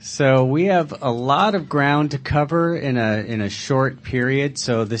So we have a lot of ground to cover in a short period.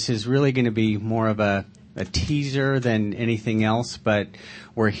 So this is really going to be more of a teaser than anything else. But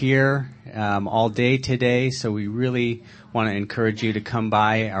we're here all day today, so we really want to encourage you to come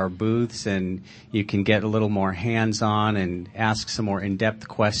by our booths, and you can get a little more hands-on and ask some more in-depth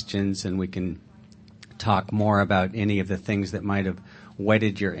questions, and we can talk more about any of the things that might have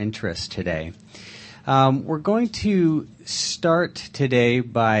whetted your interest today. We're going to start today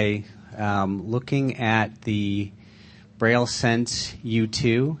by looking at the Braille Sense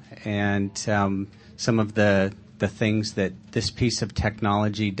U2 and some of the things that this piece of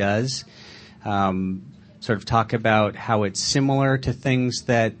technology does. Sort of talk about how it's similar to things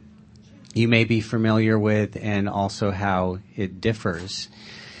that you may be familiar with and also how it differs.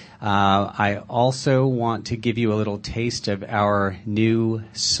 I also want to give you a little taste of our new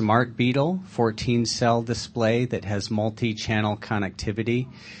Smart Beetle 14-cell display that has multi-channel connectivity.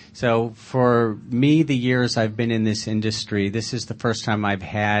 So for me, the years I've been in this industry, this is the first time I've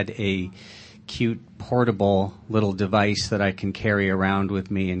had a cute portable little device that I can carry around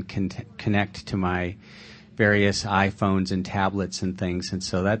with me and connect to my various iPhones and tablets and things. And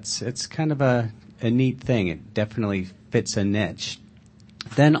so it's kind of a neat thing. It definitely fits a niche.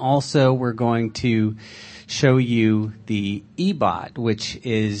 Then also we're going to show you the eBot, which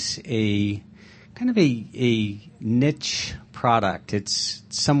is a kind of a niche product. It's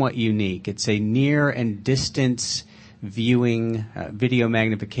somewhat unique. It's a near and distance viewing video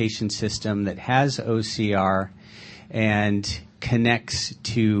magnification system that has OCR and connects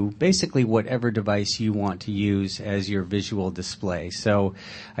to basically whatever device you want to use as your visual display. So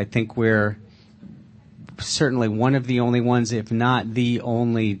I think we're certainly one of the only ones, if not the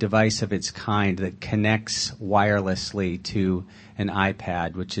only device of its kind that connects wirelessly to an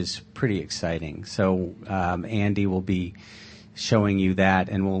iPad, which is pretty exciting. So Andy will be showing you that,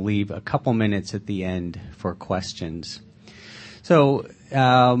 and we'll leave a couple minutes at the end for questions. So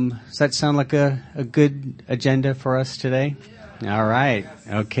does that sound like a good agenda for us today? All right.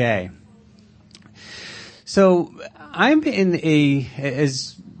 Okay. So I'm in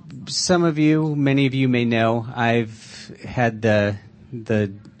as some of you, many of you may know, I've had the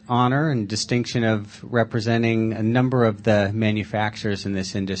honor and distinction of representing a number of the manufacturers in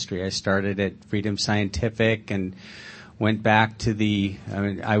this industry. I started at Freedom Scientific and went back to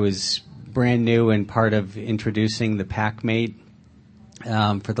I was brand new and part of introducing the PackMate.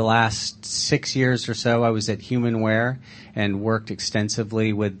 For the last 6 years or so, I was at HumanWare and worked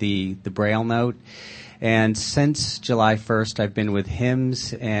extensively with the Braille Note. And since July 1st, I've been with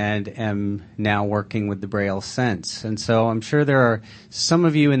HIMSS and am now working with the Braille Sense. And so I'm sure there are some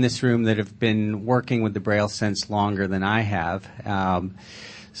of you in this room that have been working with the Braille Sense longer than I have.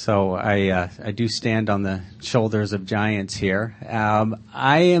 So I do stand on the shoulders of giants here.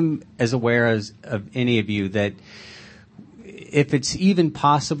 I am as aware of any of you that if it's even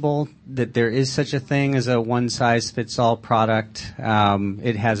possible that there is such a thing as a one-size-fits-all product,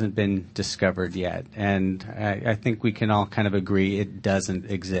 it hasn't been discovered yet. And I think we can all kind of agree it doesn't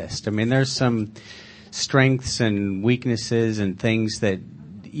exist. I mean, there's some strengths and weaknesses and things that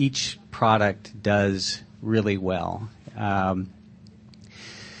each product does really well.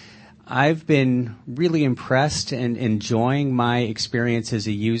 I've been really impressed and enjoying my experience as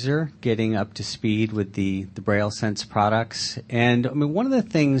a user, getting up to speed with the Braille Sense products. And I mean, one of the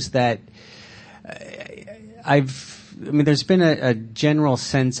things that there's been a general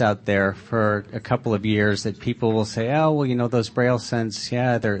sense out there for a couple of years that people will say, oh, well, those Braille Sense,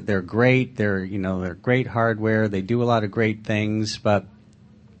 yeah, they're great. They're great hardware. They do a lot of great things, but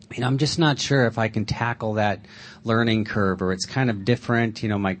I'm just not sure if I can tackle that learning curve, or it's kind of different.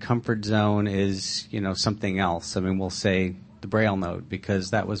 My comfort zone is, something else. I mean, we'll say the Braille Note, because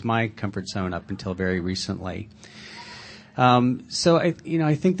that was my comfort zone up until very recently. So I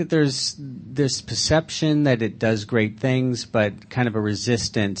think that there's this perception that it does great things, but kind of a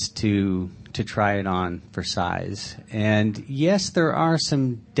resistance to try it on for size. And yes, there are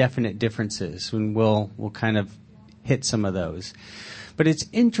some definite differences, and we'll kind of hit some of those. But it's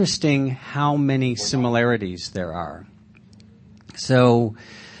interesting how many similarities there are. So,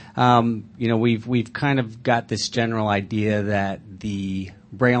 we've kind of got this general idea that the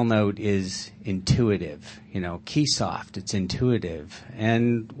Braille Note is intuitive. Keysoft, it's intuitive.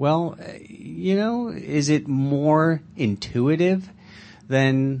 And, well, is it more intuitive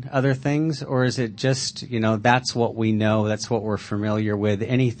than other things? Or is it just, that's what we know, that's what we're familiar with.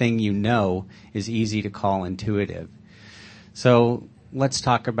 Anything is easy to call intuitive. So let's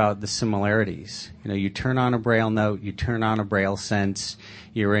talk about the similarities. You turn on a Braille Note, you turn on a Braille Sense,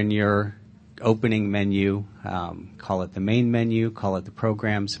 you're in your opening menu, call it the main menu, call it the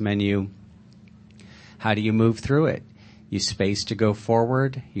programs menu. How do you move through it? You space to go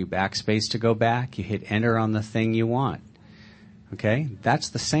forward, you backspace to go back, you hit enter on the thing you want. Okay? That's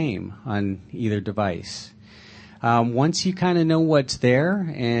the same on either device. Once you kind of know what's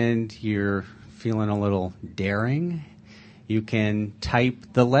there and you're feeling a little daring, you can type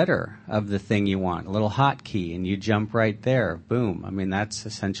the letter of the thing you want, a little hotkey, and you jump right there. Boom. I mean, that's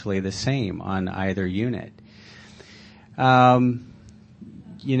essentially the same on either unit.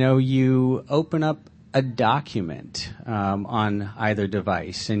 You open up a document on either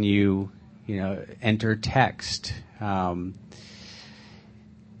device, and you enter text. The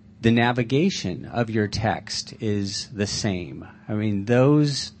navigation of your text is the same. I mean,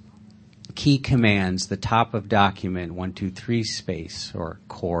 those key commands, the top of document, 1, 2, 3 space, or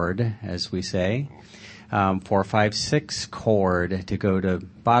chord, as we say, 4, 5, 6 chord to go to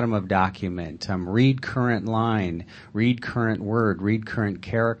bottom of document, read current line, read current word, read current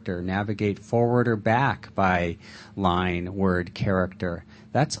character, navigate forward or back by line, word, character.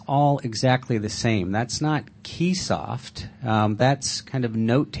 That's all exactly the same. That's not Keysoft. That's kind of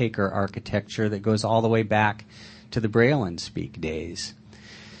note-taker architecture that goes all the way back to the Braille and Speak days.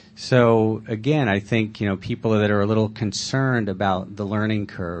 So again, I think people that are a little concerned about the learning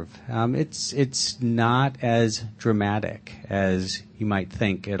curve, it's not as dramatic as you might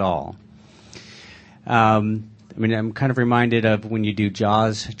think at all. I'm kind of reminded of when you do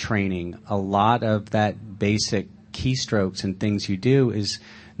JAWS training. A lot of that basic keystrokes and things you do is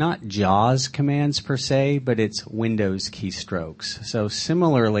not JAWS commands per se, but it's Windows keystrokes. So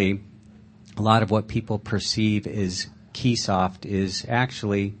similarly, a lot of what people perceive is Keysoft is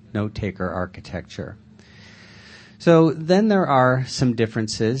actually note-taker architecture. So then there are some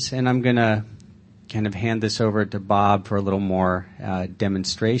differences, and I'm going to kind of hand this over to Bob for a little more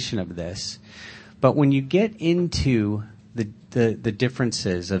demonstration of this. But when you get into the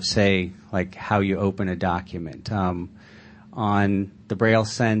differences of, say, like how you open a document, on the Braille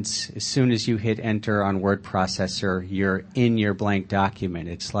Sense, as soon as you hit enter on word processor, you're in your blank document.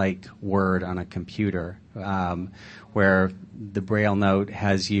 It's like Word on a computer, where the Braille Note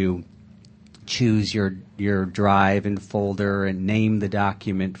has you choose your drive and folder and name the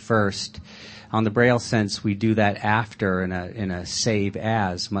document first. On the Braille Sense, we do that after in a save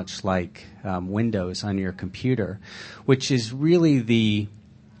as, much like Windows on your computer, which is really the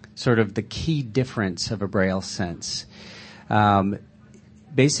sort of the key difference of a Braille Sense.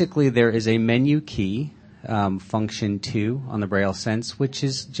 Basically, there is a menu key, function 2 on the Braille Sense, which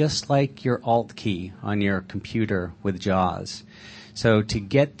is just like your Alt key on your computer with JAWS. So to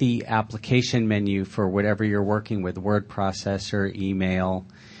get the application menu for whatever you're working with, word processor, email,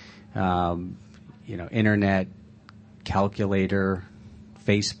 internet, calculator,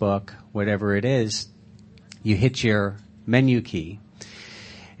 Facebook, whatever it is, you hit your menu key.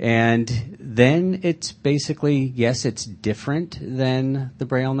 And then it's basically, yes, it's different than the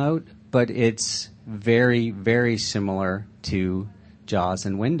Braille Note, but it's very, very similar to JAWS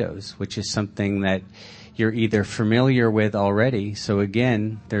and Windows, which is something that you're either familiar with already. So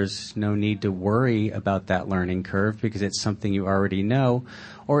again, there's no need to worry about that learning curve because it's something you already know.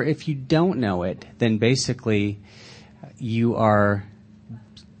 Or if you don't know it, then basically you are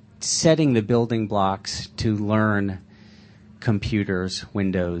setting the building blocks to learn computers,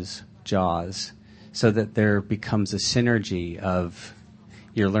 Windows, JAWS, so that there becomes a synergy of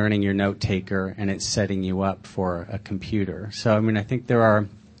you're learning your note taker and it's setting you up for a computer. So, I think there are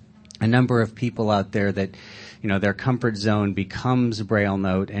a number of people out there that, their comfort zone becomes Braille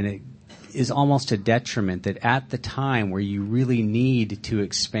Note, and it is almost a detriment that at the time where you really need to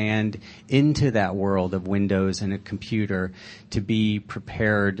expand into that world of Windows and a computer to be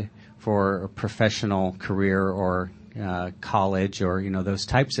prepared for a professional career or college or, those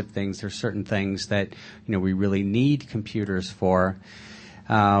types of things. There's certain things that, we really need computers for.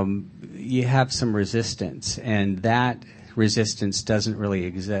 You have some resistance, and that resistance doesn't really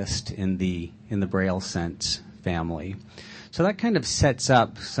exist in the Braille Sense family. So that kind of sets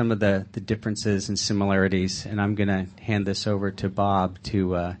up some of the differences and similarities, and I'm going to hand this over to Bob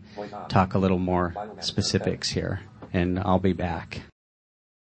to talk a little more specifics here, and I'll be back.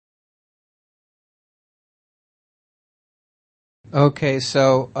 Okay,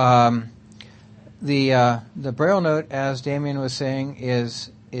 so the Braille Note, as Damien was saying,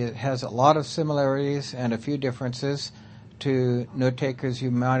 it has a lot of similarities and a few differences to note takers you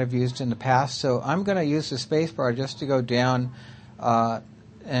might have used in the past. So I'm going to use the space bar just to go down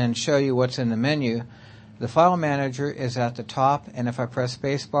and show you what's in the menu. The file manager is at the top, and if I press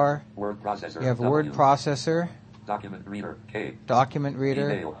space bar, word processor, you have word processor, document reader, K, document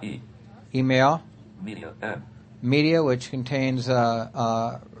reader, email, E, email, Media, M. media, which contains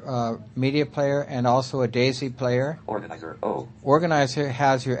media player and also a DAISY player. Organizer, O. Organizer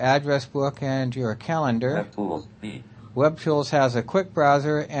has your address book and your calendar. Web Tools, B. Web Tools has a quick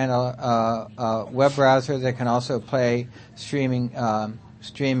browser and a web browser that can also play streaming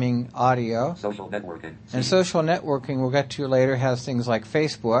audio. Social networking, C. And social networking, we'll get to later, has things like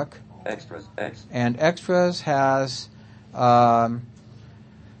Facebook. Extras, X. And Extras has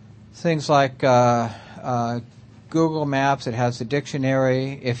things like Google Maps. It has the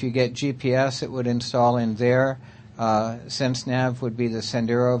dictionary. If you get GPS, it would install in there. SenseNav would be the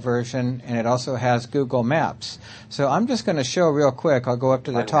Sendero version, and it also has Google Maps. So I'm just going to show real quick. I'll go up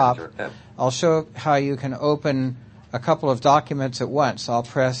to the top. I'll show how you can open a couple of documents at once. I'll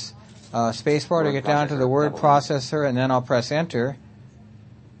press spacebar to get down to the word processor, and then I'll press enter.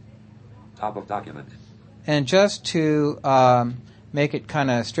 Top of document. And just to make it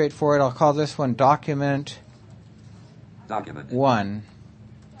kind of straightforward, I'll call this one document 1.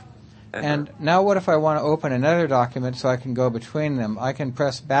 Enter. And now what if I want to open another document so I can go between them? I can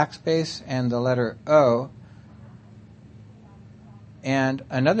press backspace and the letter O. And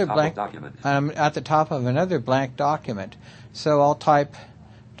another Top blank. of document. I'm at the top of another blank document. So I'll type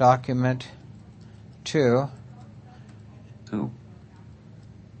document 2. 2.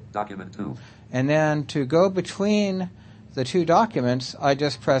 Document 2. And then to go between the two documents, I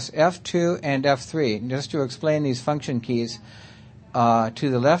just press F2 and F3. And just to explain these function keys, to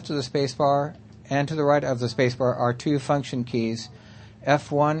the left of the spacebar and to the right of the spacebar are two function keys.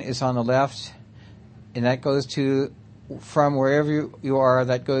 F1 is on the left, and that goes to, from wherever you are,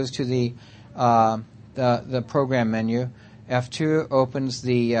 that goes to the program menu. F2 opens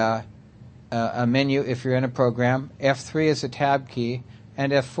the a menu if you're in a program. F3 is a tab key,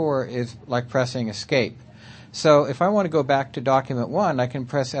 and F4 is like pressing escape. So if I want to go back to document 1, I can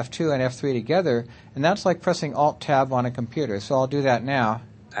press F2 and F3 together, and that's like pressing Alt-Tab on a computer. So I'll do that now.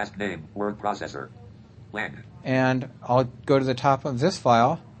 Task name, word processor. Lang. And I'll go to the top of this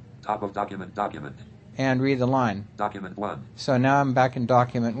file. Top of document, And read the line. Document 1. So now I'm back in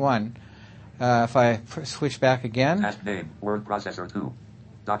document 1. If I switch back again. Task name, word processor 2.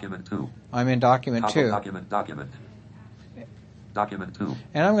 Document 2. I'm in document Top 2. of document. Document 2.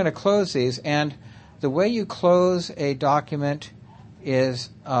 And I'm going to close these. And the way you close a document is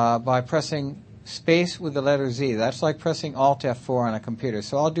by pressing space with the letter Z. That's like pressing Alt F4 on a computer.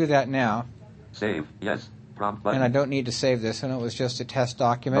 So I'll do that now. Save, yes. Prompt button. And I don't need to save this one. It was just a test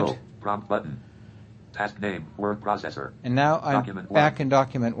document. No. Prompt button. Task name, word processor. And now I'm Document back 1. in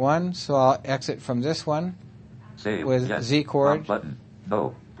document 1. So I'll exit from this one. Save, with yes. Z chord. Prompt button.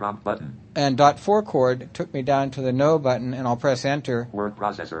 No. Prompt button. And .4 chord took me down to the no button, and I'll press enter. Word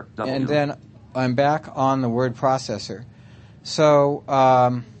processor. W. And then I'm back on the word processor. So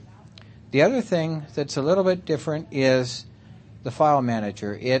the other thing that's a little bit different is the file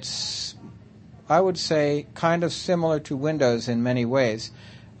manager. It's, I would say, kind of similar to Windows in many ways.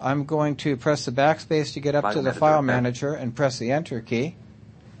 I'm going to press the backspace to get up to the file manager and press the enter key.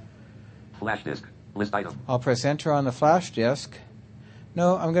 Flash disk. List item. I'll press enter on the flash disk.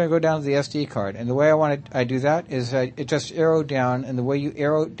 No, I'm going to go down to the SD card. And the way I do that is it just arrow down, and the way you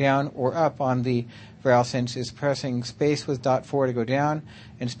arrow down or up on the ViralSense is pressing space with .4 to go down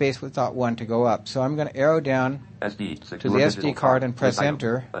and space with .1 to go up. So I'm going to arrow down SD, to the SD card and press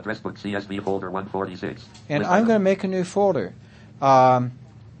enter. Address book CSV folder 146. And I'm going to make a new folder. The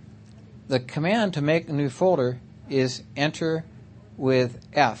command to make a new folder is enter with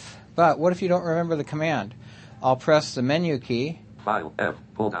F. But what if you don't remember the command? I'll press the menu key. File, F,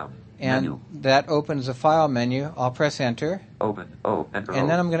 pull down. And menu. That opens the file menu. I'll press enter. Open, O, enter. And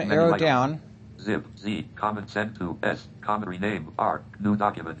then I'm going to arrow down. Zip, Z, comment send to S, comment rename, R, new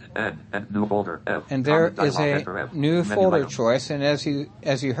document, N, and new folder, F. And there is enter, a F, new folder item. choice. And as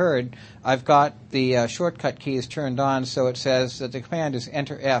you heard, I've got the shortcut keys turned on, so it says that the command is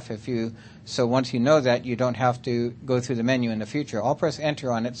enter F. So once you know that, you don't have to go through the menu in the future. I'll press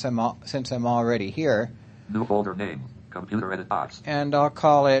enter on it since I'm already here. New folder name. Computer edit box. And I'll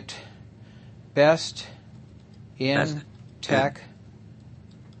call it Best in Tech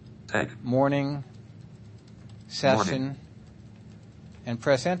Morning Session and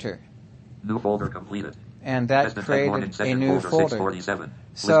press enter. New folder completed. And that created a new folder.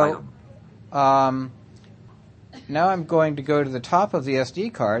 So now I'm going to go to the top of the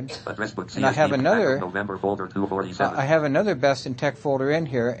SD card, and I have another November folder 247. I have another Best in Tech folder in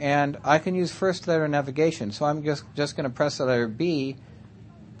here, and I can use first letter navigation. So I'm just going to press the letter B.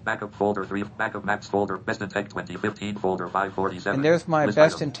 Backup folder 3, backup maps folder, Best in Tech 2015 folder 547. And there's my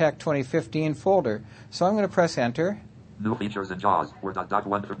Best in Tech 2015 folder. So I'm going to press enter. New features in JAWS. Word dot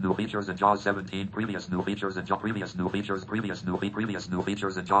 1 for new features in JAWS 17. Previous new features in JAWS. Previous new features. Previous new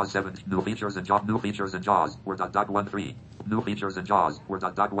features in JAWS 17. New features in JAWS. New features in JAWS. Word dot 1 3. New features in JAWS. Word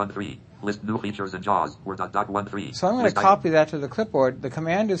dot 1 3. List new features in JAWS. Word dot 1 3. So I'm going to copy that to the clipboard. The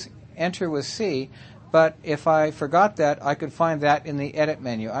command is enter with C, but if I forgot that, I could find that in the edit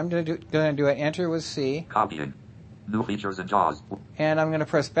menu. I'm going to do an enter with C. Copying. New features in JAWS. And I'm going to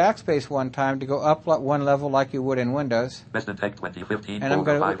press backspace one time to go up one level like you would in Windows. Best in Tech 2015. And I'm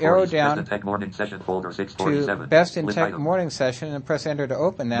going to arrow down Best in Tech Morning Session folder to 647. Best in List Tech item. Morning Session and press enter to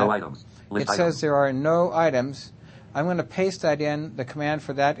open that. No items. List It says there are no items. I'm going to paste that in. The command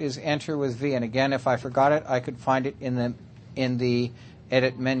for that is enter with V. And again, if I forgot it, I could find it in the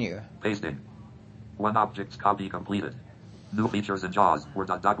edit menu. Pasting. One object's copy completed. New features in JAWS. Word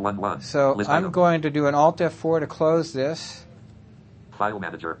dot 1 1. So List I'm item. going to do an Alt F4 to close this. File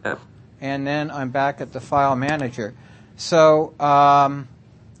manager F. And then I'm back at the file manager. So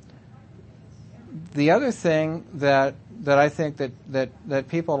the other thing that I think that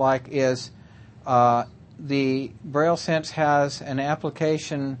people like is the Braille Sense has an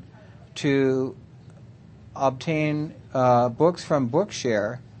application to obtain books from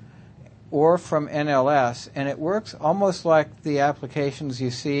Bookshare or from NLS, and it works almost like the applications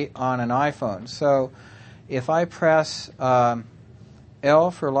you see on an iPhone. So if I press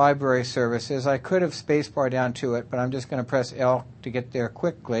L for library services, I could have spacebar down to it, but I'm just going to press L to get there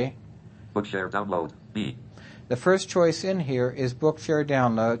quickly. Bookshare download B. The first choice in here is Bookshare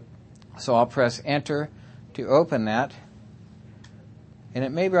download, so I'll press enter to open that. And it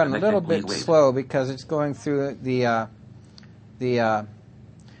may run a little bit slow because it's going through the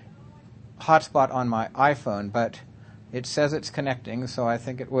hotspot on my iPhone, but it says it's connecting, so I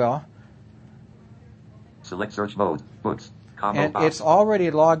think it will. Select search mode. Books. Combo And box. it's already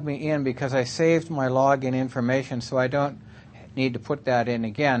logged me in because I saved my login information, so I don't need to put that in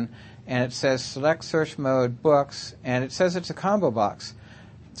again. And it says select search mode books, and it says it's a combo box.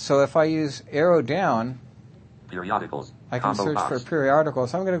 So if I use arrow down, Periodicals. I can Combo search box. for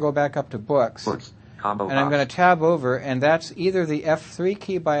periodicals. I'm going to go back up to books. Books. Combo And I'm box. going to tab over, and that's either the F3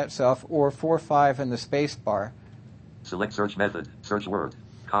 key by itself or 4-5 in the space bar. Select search method. Search word.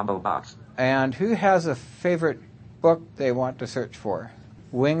 Combo box. And who has a favorite book they want to search for?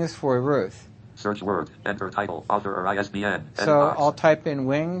 Wings for Ruth. Search word. Enter title, author, or ISBN. Edit So box. I'll type in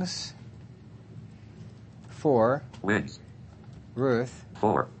Wings for Wings. Ruth,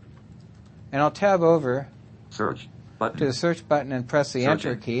 4. and I'll tab over Search. Button. to the search button and press the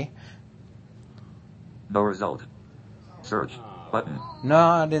enter Searching. key. No result. Search. Button.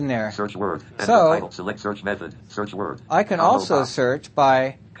 Not in there. Search word. Enter So- title. Select search method. Search word. I can Combo also box. search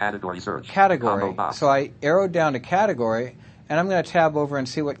by Category search. category. Combo box. So I arrowed down to category, and I'm going to tab over and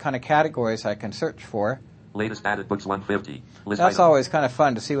see what kind of categories I can search for. Latest added books 150. List That's item. always kind of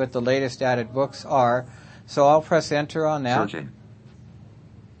fun to see what the latest added books are. So I'll press enter on that. Searching.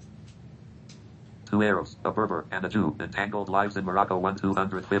 2 arrows, a Berber, and a Jew. Entangled lives in Morocco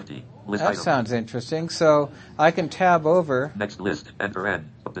 1-250. List That item. sounds interesting. So I can tab over Next list. Enter N.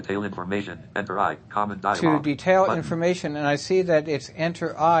 Of detail information. Enter I. Common to dialog. detail Button. information, and I see that it's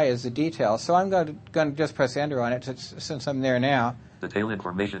enter I as the detail. So I'm going to just press enter on it since I'm there now, Detail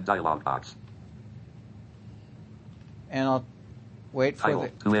information dialog box. and I'll wait for Title. the...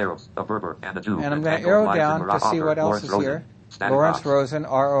 2 arrows, a Berber, and a Jew. And I'm going to Entangled arrow lives in down to Morocco. see Author, what else Lawrence is Rosen. here. Static Lawrence box. Rosen,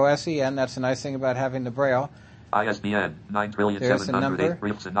 Rosen. That's the nice thing about having the Braille. ISBN There's the number. 9,708.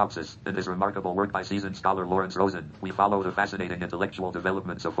 Brief synopsis. In this remarkable work by seasoned scholar Lawrence Rosen, we follow the fascinating intellectual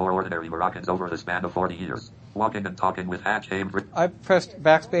developments of 4 ordinary Moroccans over the span of 40 years. Walking and talking with Hatch Ames. I pressed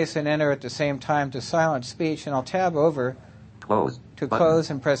backspace and enter at the same time to silence speech, and I'll tab over Close. to Button. close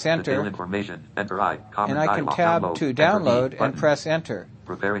and press Detail enter, information. Enter I. Common and I can dialog. tab Download. to Enter download D. and Button. press enter.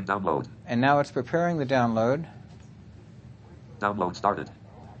 Preparing download. And now it's preparing the download, Download started.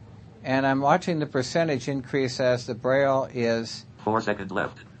 and I'm watching the percentage increase as the Braille is... 4 seconds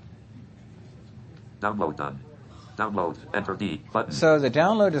left. Download done. Download. Enter D. Button. So the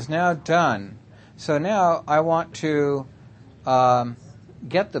download is now done. So now I want to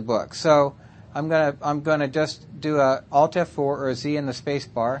get the book. So I'm gonna just do a Alt F4 or a Z in the space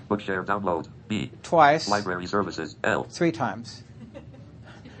bar Bookshare download. B. twice, Library services. L. 3 times.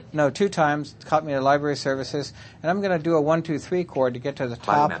 No, 2 times. Caught me to library services, and I'm going to do a 1, 2, 3 chord to get to the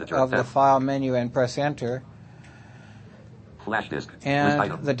File top manager, of the F. file menu and press enter. Flash disk. List And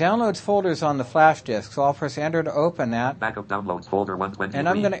item. the downloads folder is on the flash disk, so I'll press enter to open that. Backup downloads folder 123. And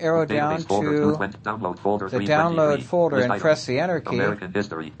I'm going to arrow down Database folder to 220. Download folder the 323. download folder List and item. press the enter key. American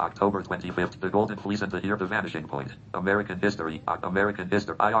History, October 25th. The Golden Fleece and the Year, The Vanishing Point. American History, American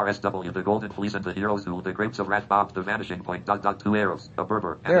History. IRSW, The Golden Fleece and the Hero Zoo, The Grapes of Wrath, Bob, The Vanishing Point. ... 2 arrows. A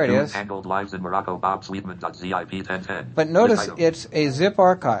Berber. And There the it Two is. Tangled Lives in Morocco. Bob Sweetman. .zip 1010. But notice List item. it's a zip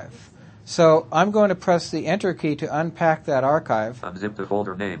archive. So I'm going to press the enter key to unpack that archive. Unzip the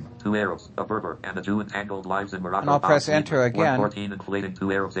folder name. 2 arrows. A Berber. And the Two Entangled Lives in Morocco. And I'll Bob press Sweetman. enter again. 114 inflating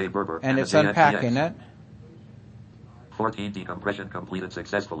 2 arrows. A Berber. And the it's JNPX. unpacking it. 14 decompression completed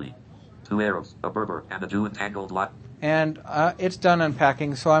successfully. 2 arrows. A Berber. And the Two Entangled Lives. And it's done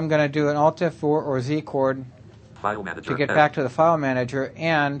unpacking, so I'm going to do an Alt F4 or Z chord File manager. to get back to the file manager.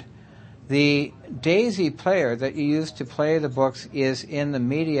 And the Daisy player that you use to play the books is in the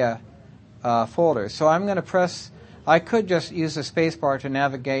media folder. So I'm going to press, I could just use the spacebar to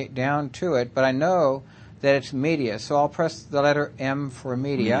navigate down to it, but I know that it's media. So I'll press the letter M for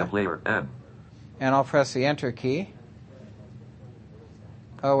Media media, player. M. and I'll press the enter key.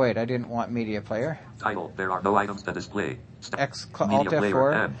 Oh wait, I didn't want media player. Title. There are no items to display. Alt Media player.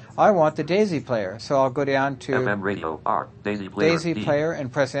 F4. M. I want the Daisy player, so I'll go down to FM radio. R. Daisy player. Daisy D. player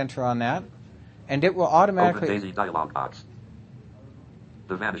and press enter on that, and it will Open automatically. Daisy dialog box.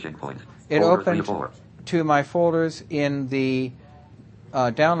 The Vanishing Point. It Folder opened 3-4. to my folders in the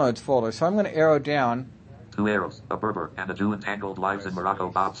downloads folder. So I'm going to arrow down, 2 arrows. A Berber. And the Two Entangled Lives in Morocco.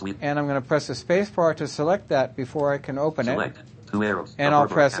 Bob Sweet. and I'm going to press the space bar to select that before I can open Select. it. 2 arrows. And A I'll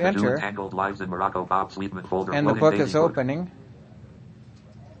Berber. press and the Two enter. Entangled Lives in Morocco. Bob Sweetman folder. And the Loading book Daisy is book. opening.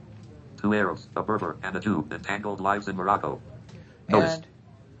 2 arrows. A Berber. And the Two Entangled Lives in Morocco. Notice. And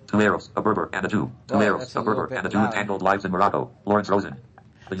 2 arrows. A Berber. And the Two. 2 Well, arrows. that's a A Berber. little bit And the Two loud. Entangled Lives in Morocco. Lawrence Rosen.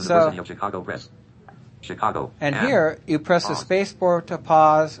 The So- University of Chicago Press. Chicago. And here, you press the pause. space bar to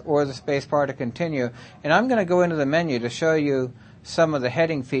pause or the space bar to continue. And I'm going to go into the menu to show you some of the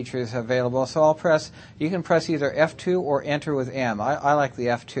heading features available. So I'll press, you can press either F2 or enter with M. I like the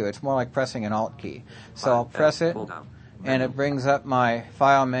F2. It's more like pressing an Alt key. So I'll press it, Pull down. and it brings up my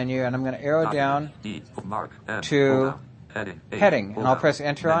file menu. And I'm going to arrow down D, mark, M, to pull down. Heading. A, heading. pull And I'll down. press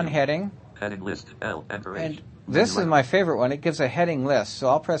enter on Menu. heading. Heading list. L, enter H. And this is Menu my item. favorite one. It gives a heading list. So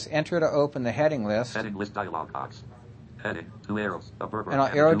I'll press enter to open the heading list. Heading list dialog box. Heading. 2 arrows. A Berber. And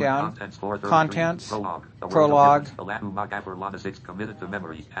I'll arrow two down. Contents. 433. Contents. Prologue. A world Prologue. of difference. Allahu Magafur Lana 6 committed to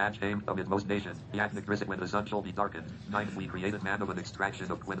memory. Had shame amid most nations. Yachnik Grisik when the sun shall be darkened. 9th we created man of an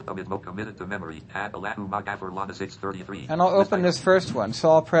extraction of Quinn amid most committed to memory. Had Allahu Magafur Lana 633. And I'll open this first one. So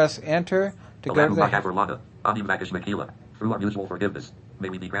I'll press enter to go to Allahu the Magafur Lana. Anim Makish Makila. Through our mutual forgiveness. May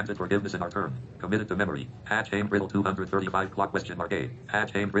we be granted forgiveness in our turn. Committed to memory. Had shame Riddle 235 clock question mark A.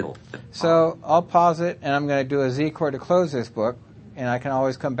 Had shame Riddle. So I'll pause it, and I'm going to do a Z chord to close this book, and I can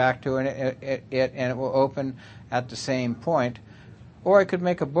always come back to it, and it will open at the same point. Or I could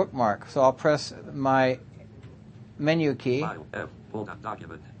make a bookmark. So I'll press my menu key, File F. Pull down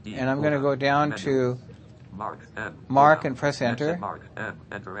document. D, and I'm pull going to go down Menu. to, Mark M. Mark Pull down. and press Set enter. Mark M.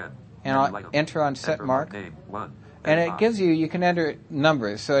 Enter M. and Menu I'll item. enter on set Enter mark. Name 1. And it gives you can enter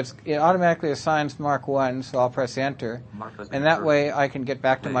numbers. So it automatically assigns mark 1, so I'll press enter. Mark has been And that inserted. way I can get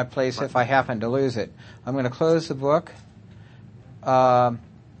back to my place if I happen to lose it. I'm going to close the book.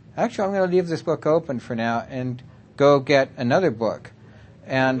 Actually, I'm going to leave this book open for now and go get another book.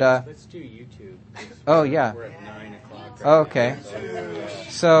 And Let's do YouTube. oh yeah, We're at 9 o'clock. okay.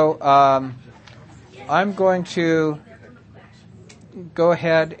 So I'm going to go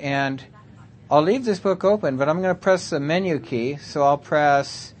ahead and I'll leave this book open, but I'm going to press the menu key. So I'll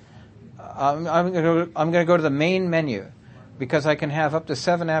press. I'm going to go to the main menu because I can have up to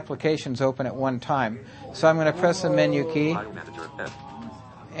 7 applications open at one time. So I'm going to press the menu key, File manager F.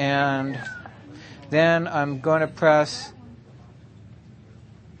 and then I'm going to press.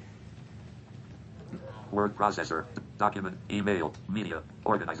 Word processor. Document. Email. Media.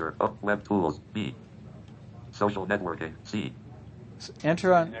 Organizer. Web tools. B. Social networking. C.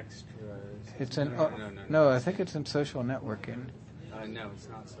 Enter on. Extras. It's in. No. No, I think it's in social networking. No, it's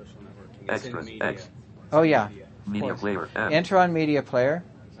not social networking. It's Extras. in media. X. Oh yeah. Media course. player M. Enter on media player.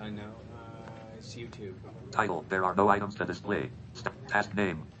 I know. It's YouTube. Title. There are no items to display. Task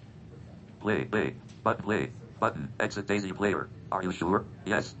name. Play. Button play. Button. Exit Daisy player. Are you sure?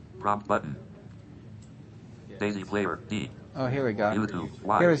 Yes. Prompt button. Daisy player. D. Oh, here we go. YouTube.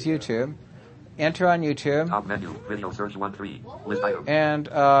 Y. Here's YouTube. Enter on YouTube. Top menu. Video search 1-3. List item. And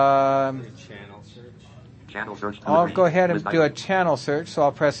Channel search. Channel search 2. I'll go ahead and List do a item. channel search, so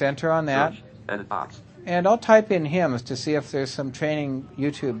I'll press enter on that. Search. Edit box. And I'll type in hymns to see if there's some training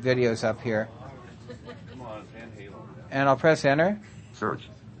YouTube videos up here. Come on, Van Halen. and I'll press enter. Search.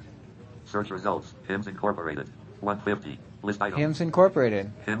 Search results. Hymns Incorporated. 150. List item. Hymns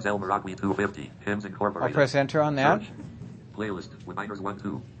Incorporated. Hymns El Maragui 250. Hymns Incorporated. I'll press enter on that. Search. Playlist. Webinars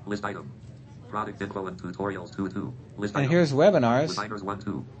 1-2. List item. Product info and tutorials 2-2. List And item. here's webinars. Webinars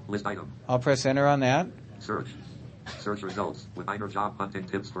 1-2. List item. I'll press enter on that. Search. Search results. Webinar job hunting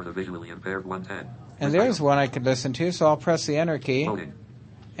tips for the visually impaired 110. And List there's item. one I could listen to, so I'll press the enter key, Loading.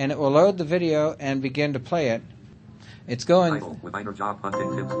 and it will load the video and begin to play it. It's going... Title. Webinar job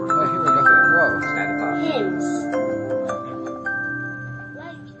hunting tips for Oh, the here we visually go. impaired. Whoa. Static box. Hymns.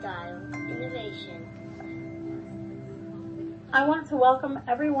 Lifestyle Innovation. I want to welcome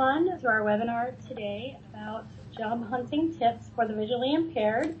everyone to our webinar today about job hunting tips for the visually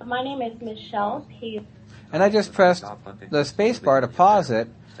impaired. My name is Michelle P. And I just pressed the space bar to pause it,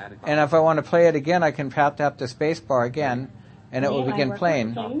 and if I want to play it again, I can tap the space bar again, and it will begin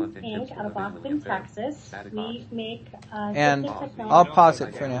playing. Hymns Inc. out of Austin, Texas. We make And assistive technology. I'll pause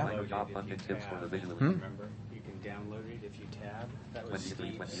it for now. Webinar job hunting tips for the visually Hmm? Remember, you can download it if you tab. That was 23,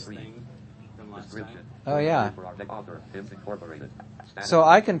 Steve's 23. thing from last Description. time. Oh, yeah. For our author, Hymns Incorporated. Static So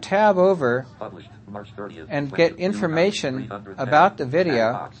I can tab over Published March 30th. and get 22, information 310. about the video.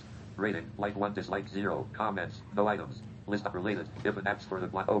 Static box. Rating, like 1, dislike 0, comments, no items. List of related, if an apps for the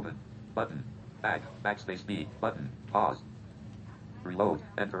block open. Button. Back, backspace B, button, pause. Reload,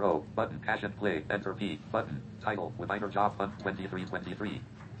 enter O, button, cash and play, enter P, button. Title, Webinar Job Hunt 2323.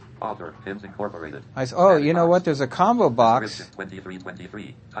 Author, Hymns Incorporated. Oh, you know what? There's a combo box. Description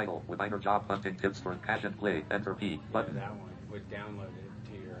 2323. Title, Webinar Job Hunting Tips for Cash and Play, enter P, button. That one would download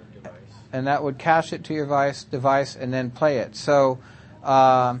it to your device. And that would cache it to your device and then play it. So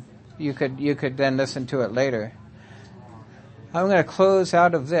you could then listen to it later. I'm going to close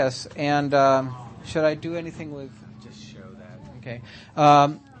out of this, and should I do anything with? Just show that.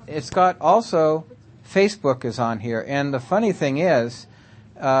 Okay. It's got also Facebook is on here, and the funny thing is,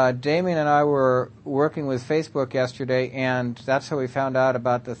 Damien and I were working with Facebook yesterday, and that's how we found out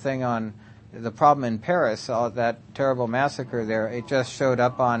about the thing on the problem in Paris, that terrible massacre there. It just showed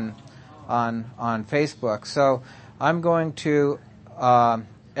up on Facebook. So I'm going to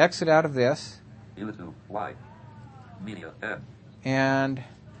exit out of this, YouTube, Y. Media, M. and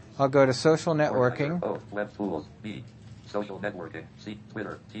I'll go to social networking. O, Web Tools, B. Social networking, C.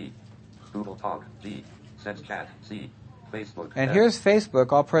 Twitter, T. Google Talk, G. Sense Chat, C. Facebook, And F. here's Facebook.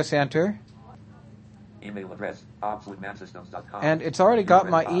 I'll press enter. Email address, obsolete.mansystems.com. And it's already got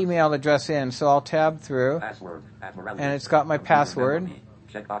my email address in, so I'll tab through, Password, Admiralty. and it's got my Computer password, memory,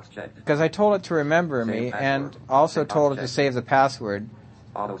 checkbox checked. because I told it to remember me, Save and password. also Checkbox told it to checked. save the password.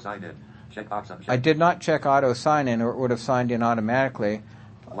 Auto sign in. Checkbox unchecked. I did not check auto sign in, or it would have signed in automatically.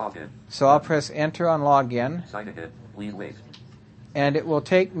 Login. So I'll press enter on login, Sign in. Please wait. and it will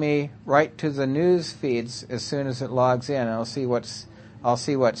take me right to the news feeds as soon as it logs in, and I'll see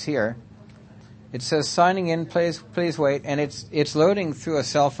what's here. It says signing in, please wait, and it's loading through a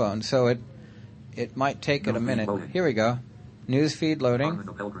cell phone, so it might take it a Newsfeed minute. loading. Here we go. News feed loading.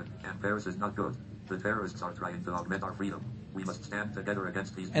 Armando Pelgrin, and Paris is not good. The terrorists are trying to augment our freedom. We must stand together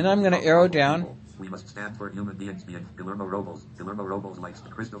against these. And I'm gonna arrow down. people. We must stand for human beings being Guillermo Robles. Guillermo Robles likes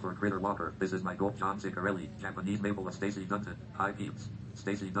Christopher Critter Walker. This is my goal. John Ciccarelli, Japanese Maple of Stacy Dunton. Hi peeps.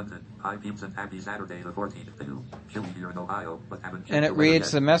 Stacy Dunton. Hi peeps and happy Saturday the 14th to you. Chilly here in Ohio, but haven't checked And it the weather reads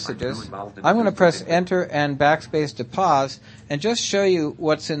yet. the messages. I'm too involved in I'm going to the press news enter and backspace to pause and just show you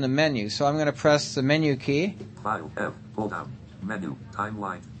what's in the menu. So I'm going to press the menu key. File F. Pull down. Menu.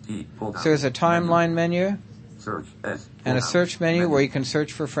 Timeline. T. Pull down. So there's a timeline menu Search S. and a Pull down. search menu where you can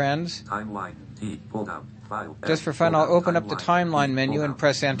search for friends. Timeline. T. Pull down. File. Just F, for fun, pull I'll down, open up the timeline T, menu pull and down.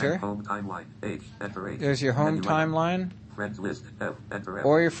 press enter. Home timeline. H. Enter H. There's your home Menu item. timeline Friends list. F. Enter F.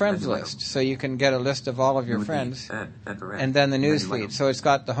 or your friends Menu list. So you can get a list of all of your item. friends. N. Enter F. And then the news Menu item. feed. So it's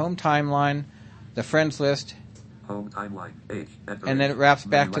got the home timeline, the friends list, Home timeline. H. Enter and then H. it wraps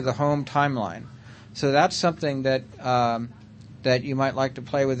back Menu to the item. home timeline. So that's something that that you might like to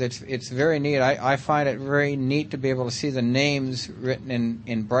play with. It's very neat. I find it very neat to be able to see the names written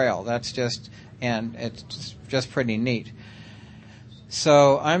in Braille. That's just, and it's just pretty neat.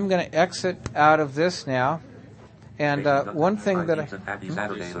 So I'm going to exit out of this now. And one thing that Happy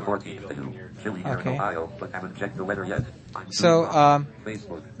Saturday the 14th to you. Chilly here in Okay. Ohio, but haven't checked the weather yet. I'm too So, involved.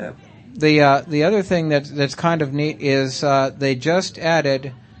 Facebook. F. the other thing that's kind of neat is they just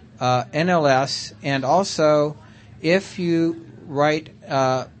added NLS, and also if you write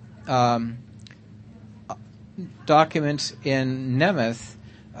documents in Nemeth,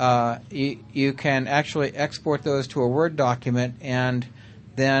 you can actually export those to a Word document, and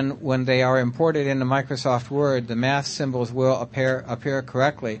then when they are imported into Microsoft Word, the math symbols will appear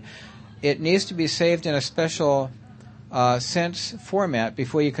correctly. It needs to be saved in a special sense format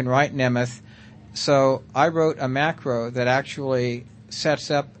before you can write Nemeth. So I wrote a macro that actually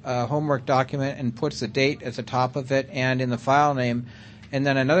sets up a homework document and puts the date at the top of it and in the file name, and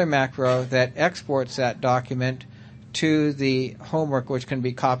then another macro that exports that document to the homework, which can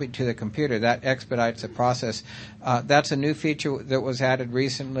be copied to the computer. That expedites the process. That's a new feature that was added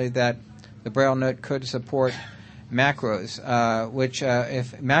recently, that the Braille Note could support macros, which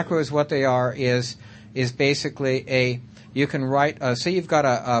if macros, what they are is basically you can write, say you've got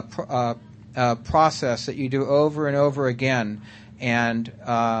a process that you do over and over again, and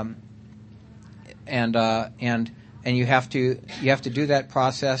you have to do that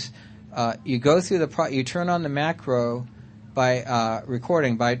process. You go through you turn on the macro by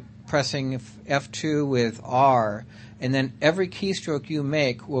recording by pressing F2 with R, and then every keystroke you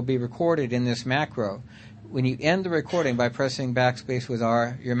make will be recorded in this macro. When you end the recording by pressing backspace with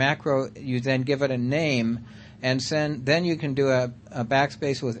R, your macro, you then give it a name, and then you can do a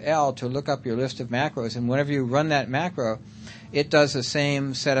backspace with L to look up your list of macros, and whenever you run that macro, it does the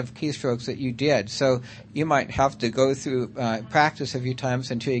same set of keystrokes that you did. So you might have to go through practice a few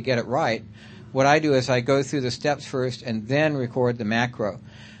times until you get it right. What I do is I go through the steps first and then record the macro.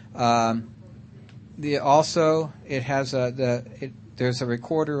 Also, it has there's a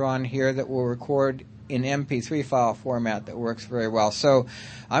recorder on here that will record in MP3 file format that works very well. So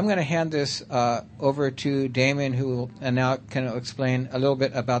I'm going to hand this over to Damien, who will now can explain a little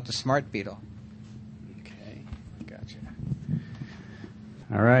bit about the Smart Beetle.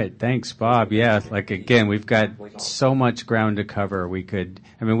 All right. Thanks, Bob. Yeah, again, we've got so much ground to cover. We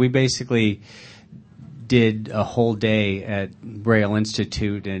basically did a whole day at Braille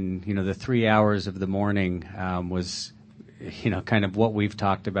Institute, and, the 3 hours of the morning was, kind of what we've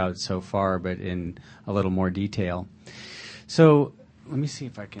talked about so far, but in a little more detail. So let me see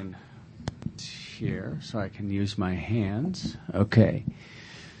if I can here so I can use my hands. Okay.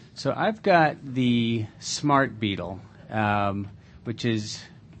 So I've got the Smart Beetle, which is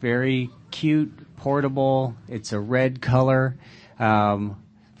very cute, portable. It's a red color.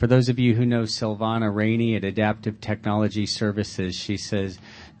 For those of you who know Silvana Rainey at Adaptive Technology Services, she says,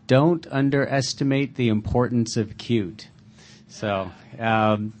 "Don't underestimate the importance of cute." So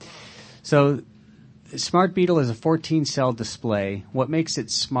Smart Beetle is a 14-cell display. What makes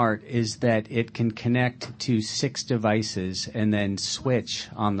it smart is that it can connect to 6 devices and then switch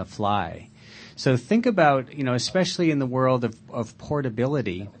on the fly. So think about, especially in the world of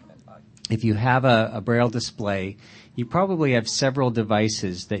portability, if you have a Braille display, you probably have several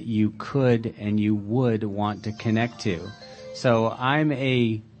devices that you could and you would want to connect to. So I'm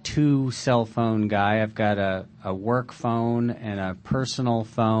a 2 cell phone guy. I've got a work phone and a personal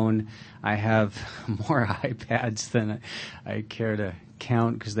phone. I have more iPads than I care to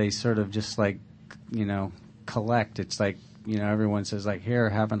count because they sort of just collect. It's like, everyone says here,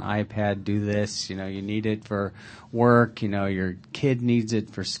 have an iPad, do this, you need it for work, your kid needs it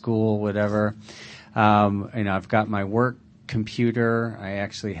for school, whatever. I've got my work computer. I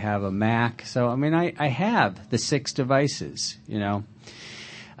actually have a Mac. So, I have the 6 devices,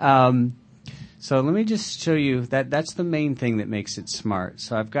 So let me just show you that's the main thing that makes it smart.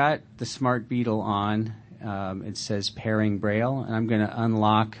 So I've got the Smart Beetle on. It says pairing Braille, and I'm going to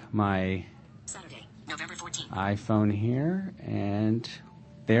unlock my November 14th. iPhone here, and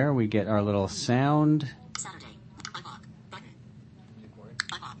there we get our little sound. Saturday. Unlock. Button.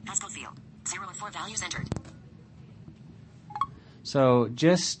 Unlock. Passcode field. 0 and 4 values entered. So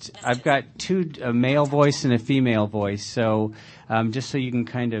I've got a male voice and a female voice. So just so you can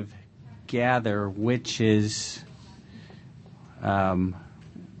kind of gather which is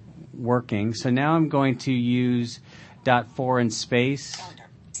working. So now I'm going to use .4 and space.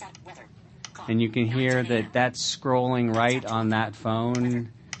 And you can hear that that's scrolling right on that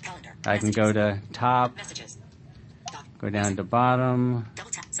phone. I can go to top, go down to bottom,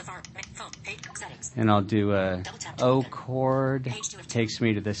 and I'll do a O chord, takes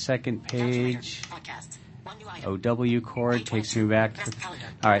me to the second page. OW chord takes me back.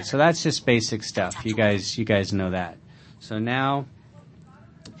 All right, so that's just basic stuff. You guys know that. So now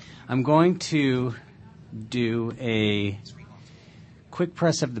I'm going to do a quick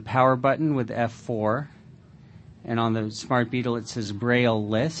press of the power button with F4, and on the Smart Beetle it says Braille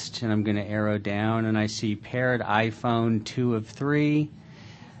list, and I'm going to arrow down, and I see paired iPhone 2 of 3,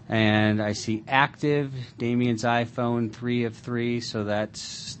 and I see active Damien's iPhone 3 of 3, so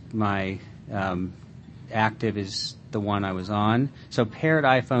that's my active is the one I was on. So paired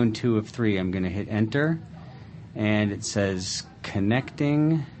iPhone 2 of 3, I'm going to hit enter, and it says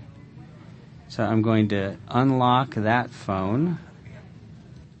connecting. So I'm going to unlock that phone.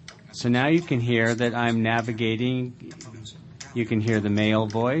 So now you can hear that I'm navigating. You can hear the male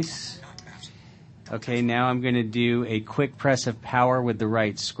voice. Okay, now I'm going to do a quick press of power with the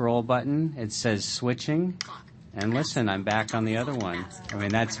right scroll button. It says switching. And listen, I'm back on the other one. I mean,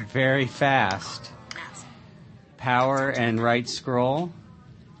 that's very fast. Power and right scroll.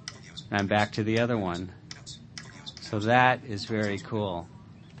 I'm back to the other one. So that is very cool.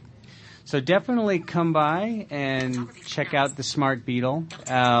 So definitely come by and check out the Smart Beetle.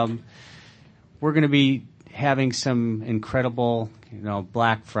 We're going to be having some incredible,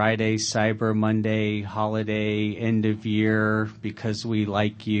 Black Friday, Cyber Monday, holiday, end of year, because we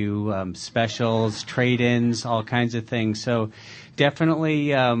like you, specials, trade-ins, all kinds of things. So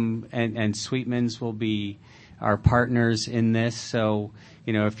definitely, and Sweetman's will be our partners in this. So,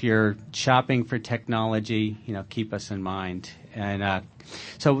 if you're shopping for technology, keep us in mind. And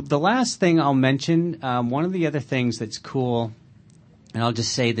so the last thing I'll mention, one of the other things that's cool, and I'll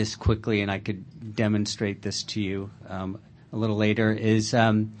just say this quickly, and I could demonstrate this to you a little later, is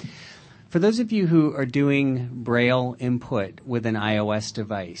for those of you who are doing Braille input with an iOS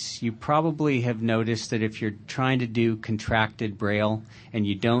device, you probably have noticed that if you're trying to do contracted Braille and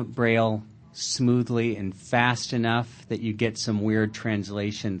you don't Braille smoothly and fast enough, that you get some weird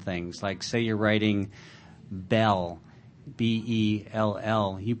translation things. Like, say you're writing Bell,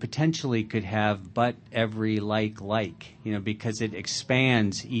 B-E-L-L, you potentially could have but, every, like, because it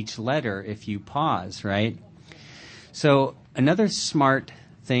expands each letter if you pause, right? So another smart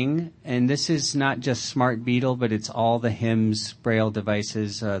thing, and this is not just Smart Beetle, but it's all the HIMS Braille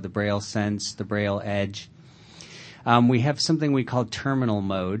devices, the Braille Sense, the Braille Edge. We have something we call terminal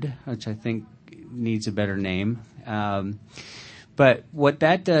mode, which I think needs a better name. But what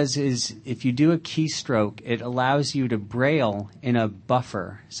that does is, if you do a keystroke, it allows you to Braille in a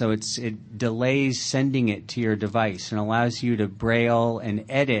buffer. So it delays sending it to your device and allows you to Braille and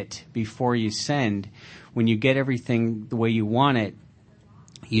edit before you send. When you get everything the way you want it,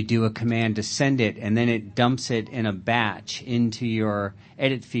 you do a command to send it, and then it dumps it in a batch into your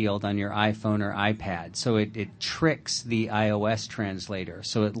edit field on your iPhone or iPad. So it tricks the iOS translator.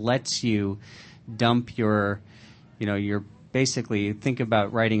 So it lets you dump your basically, think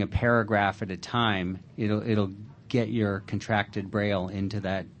about writing a paragraph at a time. It'll get your contracted Braille into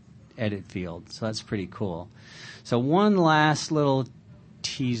that edit field. So that's pretty cool. So one last little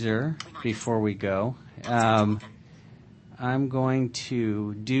teaser before we go. I'm going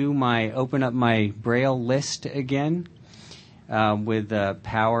to open up my Braille list again with the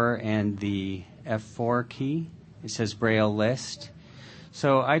power and the F4 key. It says Braille list.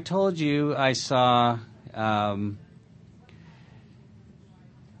 So I told you I saw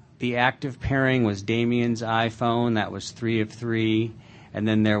the active pairing was Damien's iPhone. That was 3 of 3. And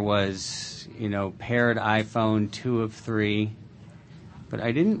then there was, paired iPhone, 2 of 3. But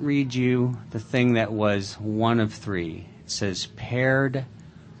I didn't read you the thing that was 1 of 3. It says paired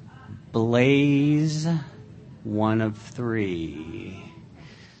Blaze, 1 of 3.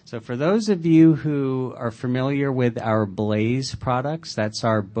 So for those of you who are familiar with our Blaze products, that's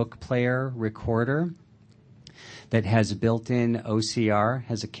our book player recorder that has built-in OCR,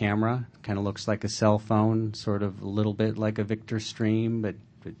 has a camera, kind of looks like a cell phone, sort of a little bit like a Victor Stream, but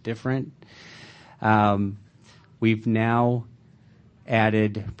different. We've now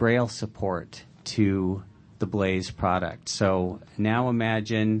added Braille support to the Blaze product. So now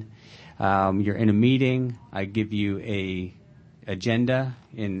imagine you're in a meeting. I give you a agenda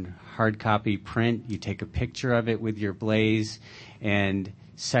in hard copy print. You take a picture of it with your Blaze, and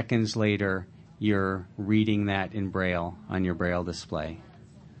seconds later, you're reading that in Braille on your Braille display.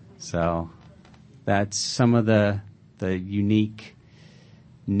 So that's some of the unique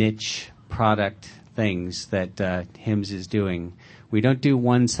niche product things that HIMS is doing. We don't do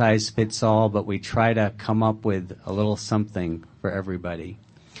one size fits all, but we try to come up with a little something for everybody,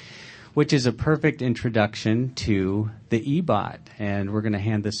 which is a perfect introduction to the eBot. And we're going to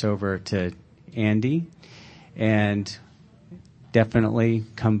hand this over to Andy, and definitely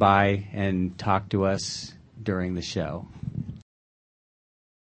come by and talk to us during the show.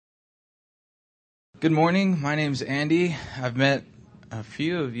 Good morning. My name's Andy. I've met a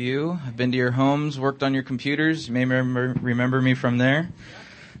few of you. I've been to your homes, worked on your computers. You may remember me from there.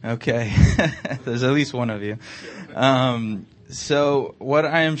 Okay. There's at least one of you. So what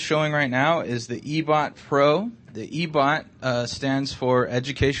I am showing right now is the eBot Pro. The eBot stands for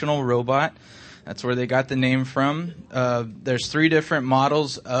Educational Robot. That's where they got the name from. There's 3 different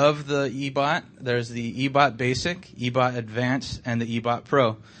models of the eBot. There's the eBot Basic, eBot Advanced, and the eBot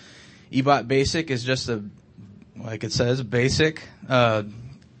Pro. eBot Basic is just like it says, basic,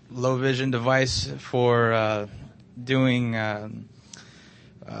 low vision device for doing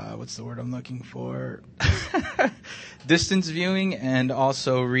what's the word I'm looking for? Distance viewing and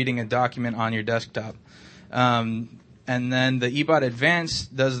also reading a document on your desktop. And then the eBot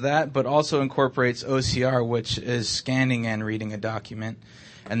Advanced does that, but also incorporates OCR, which is scanning and reading a document.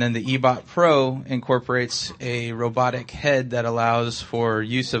 And then the eBot Pro incorporates a robotic head that allows for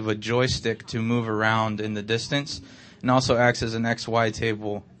use of a joystick to move around in the distance, and also acts as an XY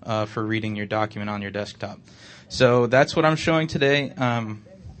table for reading your document on your desktop. So that's what I'm showing today.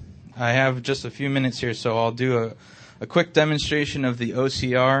 I have just a few minutes here, so I'll do a quick demonstration of the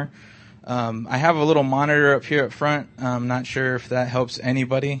OCR. I have a little monitor up here up front. I'm not sure if that helps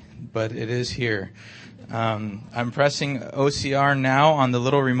anybody, but it is here. I'm pressing OCR now on the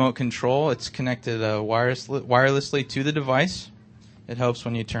little remote control. It's connected wirelessly to the device. It helps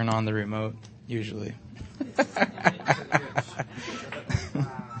when you turn on the remote, usually.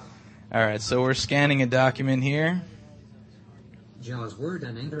 All right, so we're scanning a document here. JAWS Word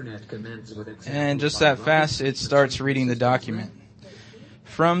and Internet commends with and just that fast, it starts reading the document.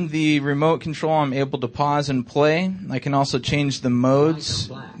 From the remote control, I'm able to pause and play. I can also change the modes,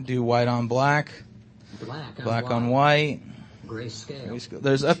 do white on black, black on white. Grayscale.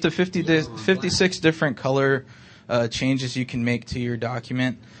 There's up to 56 different color changes you can make to your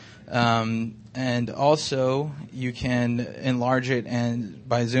document. And also, you can enlarge it and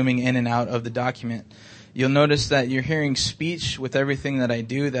by zooming in and out of the document. You'll notice that you're hearing speech with everything that I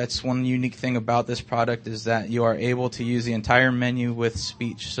do. That's one unique thing about this product, is that you are able to use the entire menu with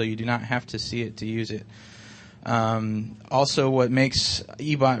speech, so you do not have to see it to use it. Also, what makes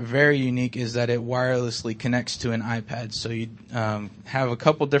eBot very unique is that it wirelessly connects to an iPad. So you have a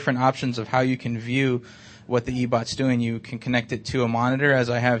couple different options of how you can view what the eBot's doing. You can connect it to a monitor, as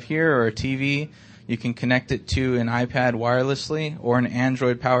I have here, or a TV. You can connect it to an iPad wirelessly or an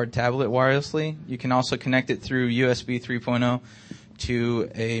Android-powered tablet wirelessly. You can also connect it through USB 3.0 to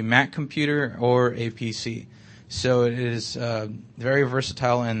a Mac computer or a PC. So it is very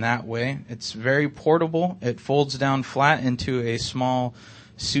versatile in that way. It's very portable. It folds down flat into a small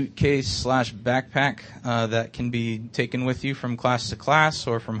suitcase/backpack that can be taken with you from class to class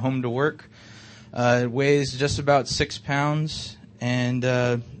or from home to work. It weighs just about 6 pounds, and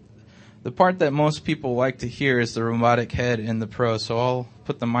the part that most people like to hear is the robotic head in the Pro. So I'll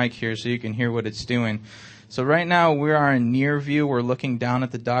put the mic here so you can hear what it's doing. So right now we are in near view. We're looking down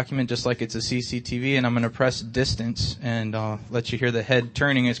at the document just like it's a CCTV, and I'm going to press distance, and I'll let you hear the head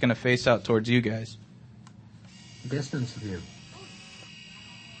turning. It's going to face out towards you guys. Distance view.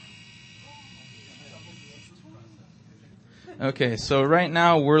 Okay, so right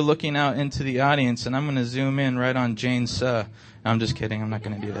now we're looking out into the audience, and I'm going to zoom in right on Jane Suh. I'm just kidding. I'm not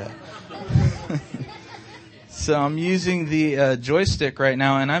going to do that. So I'm using the joystick right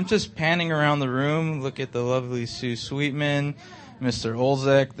now, and I'm just panning around the room. Look at the lovely Sue Sweetman, Mr.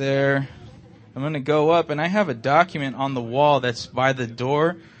 Olzek there. I'm going to go up, and I have a document on the wall that's by the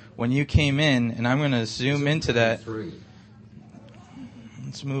door when you came in, and I'm going to zoom into that.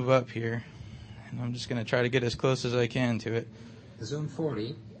 Let's move up here. And I'm just going to try to get as close as I can to it. Zoom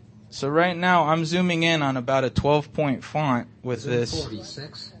 40. So right now I'm zooming in on about a 12-point font with Zoom this.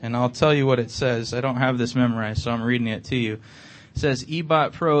 46. And I'll tell you what it says. I don't have this memorized, so I'm reading it to you. It says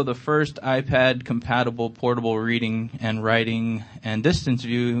eBot Pro, the first iPad-compatible portable reading and writing and distance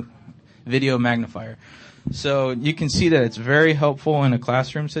view video magnifier. So you can see that it's very helpful in a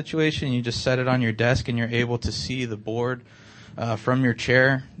classroom situation. You just set it on your desk and you're able to see the board from your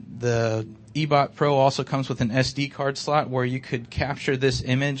chair. The eBot Pro also comes with an SD card slot where you could capture this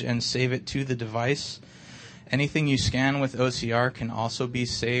image and save it to the device. Anything you scan with OCR can also be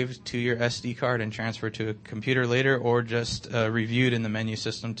saved to your SD card and transferred to a computer later, or just reviewed in the menu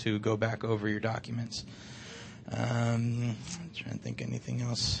system to go back over your documents. I'm trying to think anything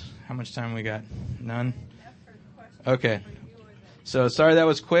else. How much time we got? None? Okay. So sorry that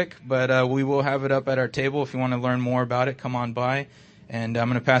was quick, but we will have it up at our table. If you want to learn more about it, come on by. And I'm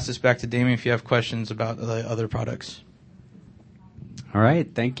going to pass this back to Damien if you have questions about the other products. All right.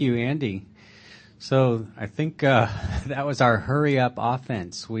 Thank you, Andy. So I think that was our hurry up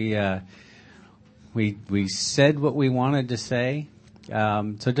offense. We said what we wanted to say.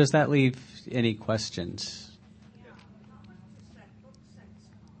 So does that leave any questions?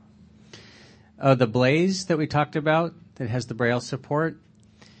 Oh, the Blaze that we talked about that has the Braille support.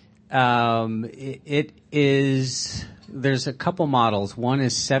 It is. There's a couple models. One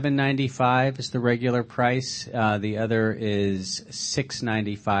is $795 is the regular price. The other is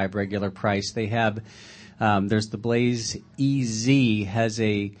 $695 regular price. They have, there's the Blaze EZ has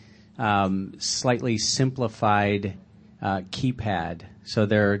a slightly simplified keypad. So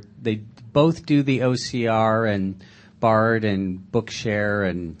they both do the OCR and Bard and Bookshare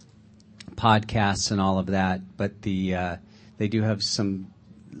and podcasts and all of that, but they do have some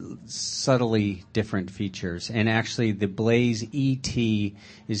subtly different features. And actually, the Blaze ET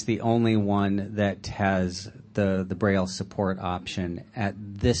is the only one that has the Braille support option at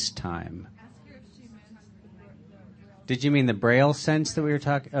this time. Did you mean the Braille Sense that we were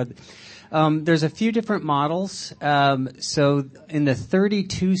talking? There's a few different models. So in the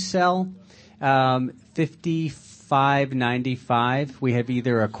 32 cell, $55.95, we have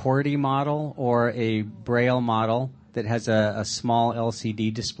either a QWERTY model or a Braille model that has a small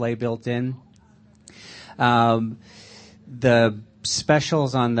LCD display built in. The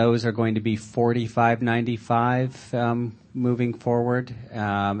specials on those are going to be $45.95 moving forward.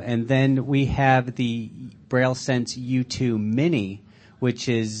 And then we have the Braille Sense U2 Mini, which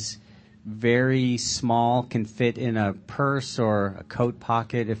is very small, can fit in a purse or a coat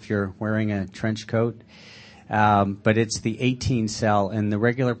pocket if you're wearing a trench coat. But it's the 18 cell, and the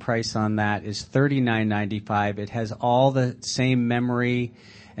regular price on that is $39.95. It has all the same memory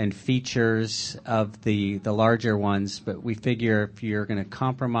and features of the larger ones, but we figure if you're going to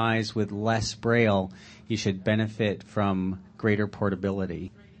compromise with less Braille, you should benefit from greater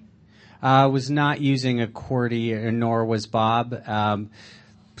portability. I was not using a QWERTY, nor was Bob.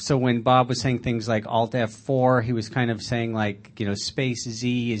 So when Bob was saying things like Alt F4, he was kind of saying like, Space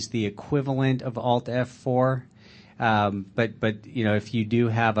Z is the equivalent of Alt F4. But if you do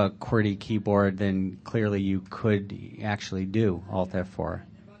have a QWERTY keyboard, then clearly you could actually do Alt F4.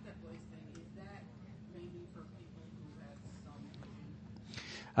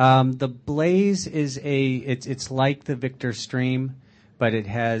 The Blaze is it's like the Victor Stream, but it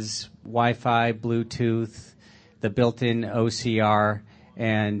has Wi-Fi, Bluetooth, the built-in OCR,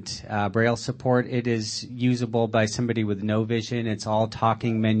 and Braille support. It is usable by somebody with no vision. It's all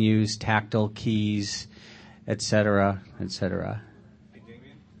talking menus, tactile keys, etc., etc. Hey,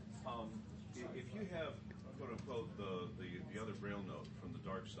 Damien, if you have, quote unquote, the other Braille note from the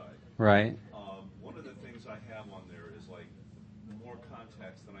dark side, right? One of the things I have on there is like more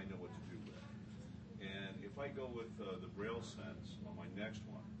context than I know what to do with. And if I go with the Braille Sense on my next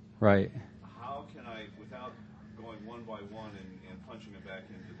one, right? How can I, without going one by one and punching it back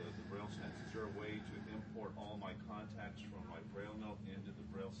into the Braille Sense, is there a way to import all my contacts from my Braille note into the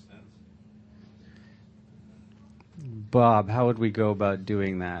Braille Sense? Bob, how would we go about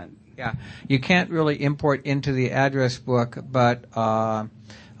doing that? Yeah, you can't really import into the address book, but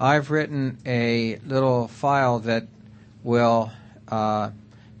I've written a little file that will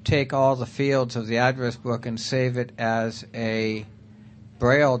take all the fields of the address book and save it as a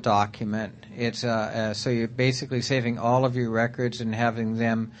Braille document. It's so you're basically saving all of your records and having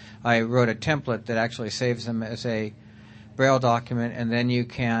them. I wrote a template that actually saves them as a Braille document, and then you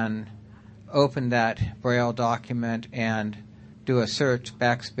can open that Braille document and do a search,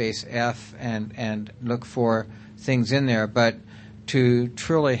 backspace F, and look for things in there. But to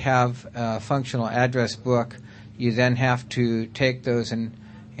truly have a functional address book, you then have to take those and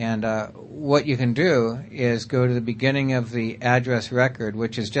what you can do is go to the beginning of the address record,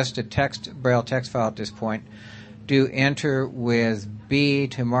 which is just a Braille text file at this point, do enter with B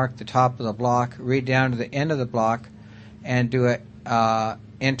to mark the top of the block, read down to the end of the block, and do it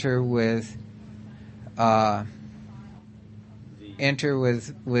enter with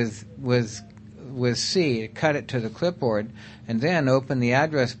C, cut it to the clipboard, and then open the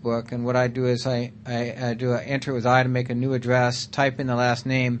address book. And what I do is I do a enter with I to make a new address, type in the last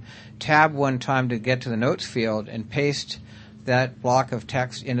name, tab one time to get to the notes field, and paste that block of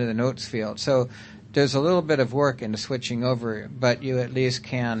text into the notes field. So there's a little bit of work into switching over, but you at least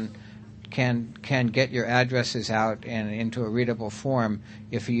can get your addresses out and into a readable form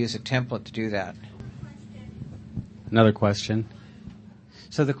if you use a template to do that. Another question.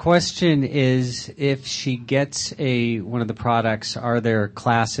 So the question is, if she gets one of the products, are there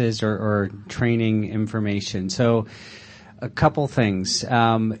classes or training information? So a couple things.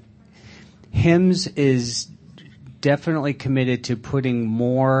 HIMSS is definitely committed to putting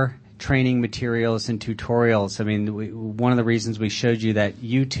more training materials and tutorials. I mean, one of the reasons we showed you that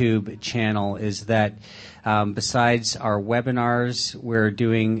YouTube channel is that besides our webinars, we're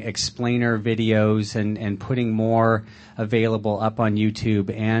doing explainer videos and putting more available up on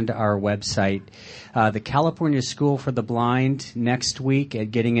YouTube and our website. The California School for the Blind next week at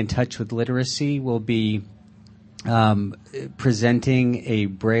Getting in Touch with Literacy will be presenting a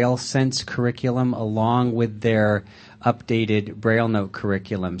Braille Sense curriculum along with their updated Braille Note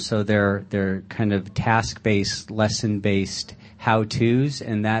curriculum. So they're kind of task-based, lesson-based how-tos,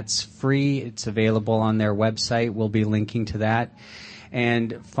 and that's free. It's available on their website. We'll be linking to that.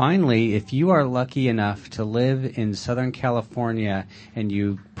 And finally, if you are lucky enough to live in Southern California and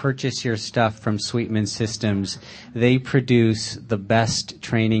you purchase your stuff from Sweetman Systems, they produce the best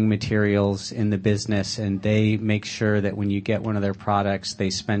training materials in the business, and they make sure that when you get one of their products, they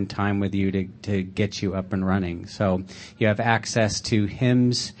spend time with you to get you up and running. So you have access to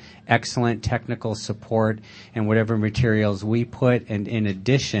HIM's excellent technical support and whatever materials we put, and in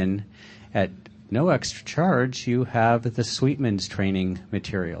addition, at no extra charge, you have the Sweetman's training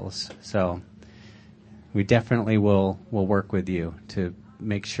materials. So we definitely will work with you to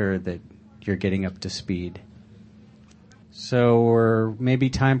make sure that you're getting up to speed. So we're maybe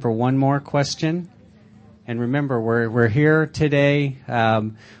time for one more question. And remember, we're here today.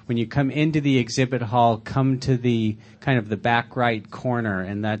 When you come into the exhibit hall, come to the kind of the back right corner,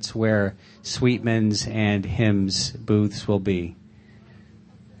 and that's where Sweetman's and HIM's booths will be.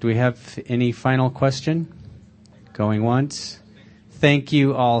 Do we have any final question? Going once? Thank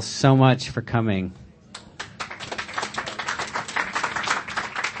you all so much for coming.